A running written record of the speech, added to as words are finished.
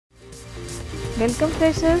Welcome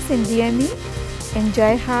freshers in DME.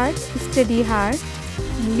 Enjoy hard, study hard,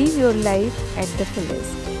 and live your life at the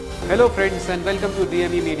fullest. Hello friends and welcome to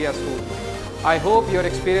DME Media School. I hope your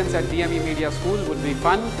experience at DME Media School would be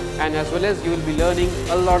fun, and as well as you will be learning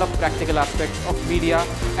a lot of practical aspects of media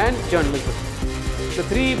and journalism. The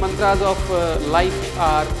three mantras of life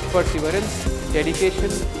are perseverance, dedication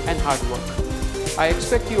and hard work. I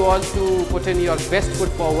expect you all to put in your best foot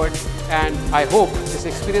forward, and I hope this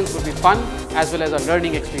experience will be fun as well as a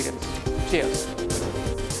learning experience. Cheers!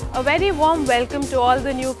 A very warm welcome to all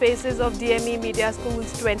the new faces of DME Media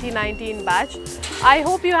School's 2019 batch. I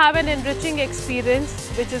hope you have an enriching experience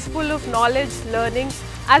which is full of knowledge, learning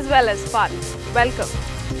as well as fun. Welcome.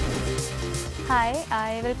 Hi,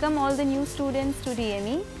 I welcome all the new students to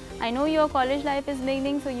DME. I know your college life is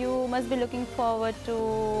beginning, so you must be looking forward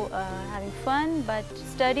to having fun, but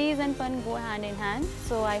studies and fun go hand in hand.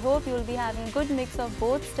 So I hope you will be having a good mix of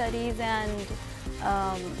both studies and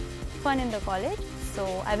fun in the college. So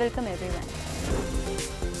I welcome everyone.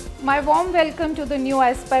 My warm welcome to the new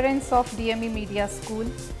aspirants of DME Media School.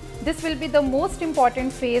 This will be the most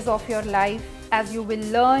important phase of your life, as you will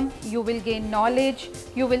learn, you will gain knowledge,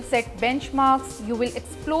 you will set benchmarks, you will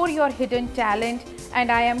explore your hidden talent, and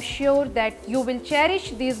I am sure that you will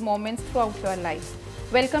cherish these moments throughout your life.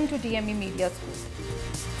 Welcome to DME Media School.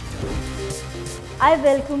 I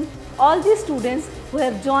welcome all the students who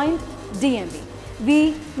have joined DME.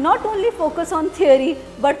 We not only focus on theory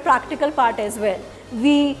but practical part as well.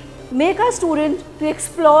 We make our students to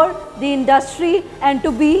explore the industry and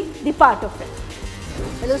to be the part of it.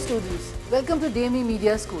 Hello students, welcome to DME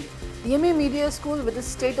Media School. DME Media School, with its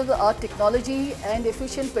state-of-the-art technology and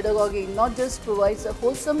efficient pedagogy, not just provides a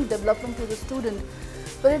wholesome development to the student,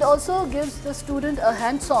 but it also gives the student a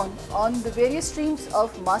hands-on on the various streams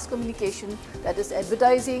of mass communication, that is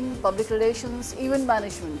advertising, public relations, event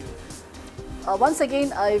management. Once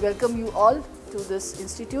again, I welcome you all to this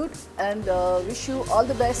institute and wish you all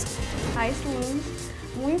the best. Hi students,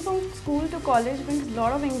 moving from school to college brings a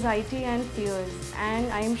lot of anxiety and fears,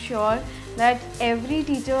 and I am sure that every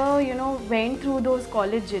teacher went through those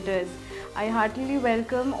college jitters. I heartily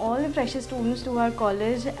welcome all the fresher students to our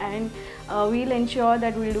college, and we'll ensure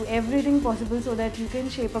that we'll do everything possible so that you can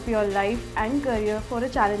shape up your life and career for a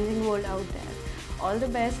challenging world out there. All the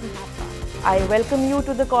best and have fun. I welcome you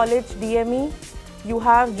to the college DME. You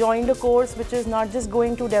have joined a course which is not just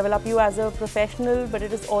going to develop you as a professional, but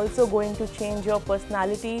it is also going to change your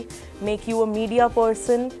personality, make you a media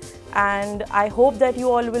person, and I hope that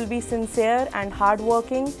you all will be sincere and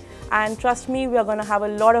hardworking, and trust me, we are going to have a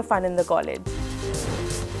lot of fun in the college.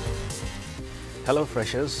 Hello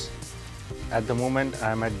freshers. At the moment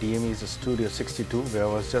I am at DME's Studio 62, where I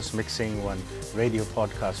was just mixing one radio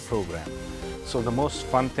podcast program. So the most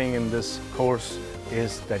fun thing in this course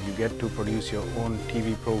is that you get to produce your own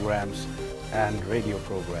TV programs and radio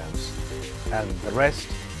programs, and the rest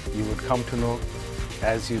you would come to know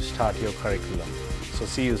as you start your curriculum. So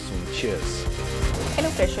see you soon. Cheers. Hello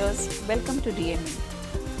freshers, welcome to DME.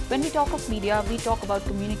 When we talk of media, we talk about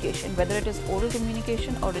communication, whether it is oral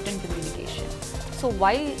communication or written communication. So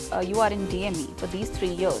while you are in DME for these 3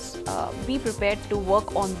 years, be prepared to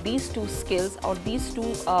work on these two skills or these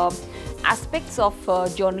two aspects of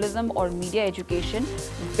journalism or media education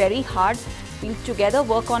very hard. We'll together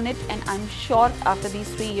work on it, and I'm sure after these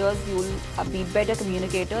 3 years you will be better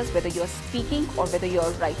communicators, whether you're speaking or whether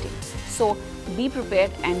you're writing. So be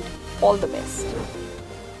prepared and all the best.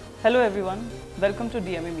 Hello everyone, welcome to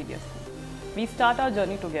DME Media School. We start our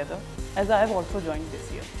journey together, as I have also joined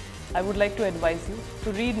this year. I would like to advise you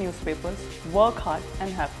to read newspapers, work hard and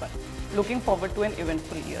have fun. Looking forward to an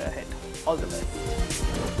eventful year ahead. All the best.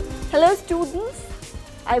 Hello students,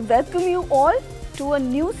 I welcome you all to a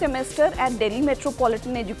new semester at Delhi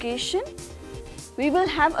Metropolitan Education. We will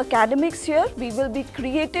have academics here, we will be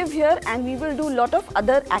creative here, and we will do a lot of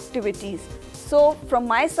other activities. So from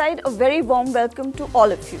my side, a very warm welcome to all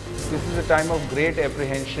of you. This is a time of great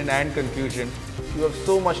apprehension and confusion. You have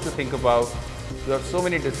so much to think about. You have so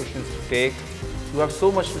many decisions to take. You have so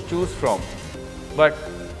much to choose from. But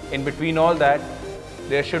in between all that,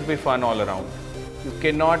 there should be fun all around. You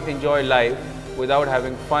cannot enjoy life without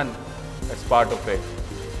having fun as part of it.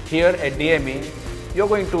 Here at DME, you're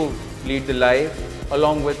going to lead the life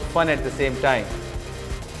along with fun at the same time.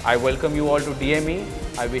 I welcome you all to DME.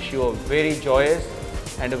 I wish you a very joyous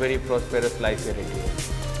and a very prosperous life here at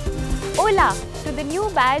DME. Hola to the new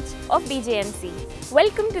batch of BJMC.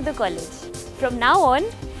 Welcome to the college. From now on,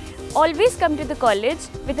 always come to the college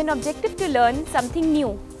with an objective to learn something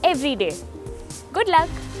new every day. Good luck!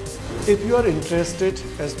 If you are interested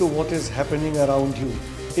as to what is happening around you,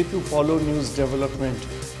 if you follow news development,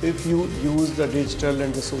 if you use the digital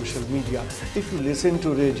and the social media, if you listen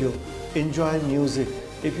to radio, enjoy music,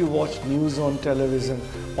 if you watch news on television,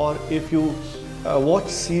 or if you watch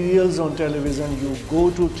serials on television, you go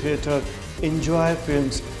to theatre, enjoy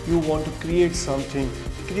films, you want to create something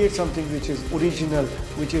which is original,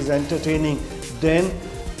 which is entertaining, then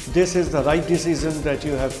this is the right decision that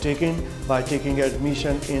you have taken by taking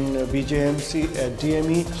admission in BJMC at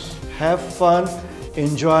DME. Have fun,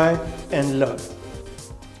 enjoy and learn.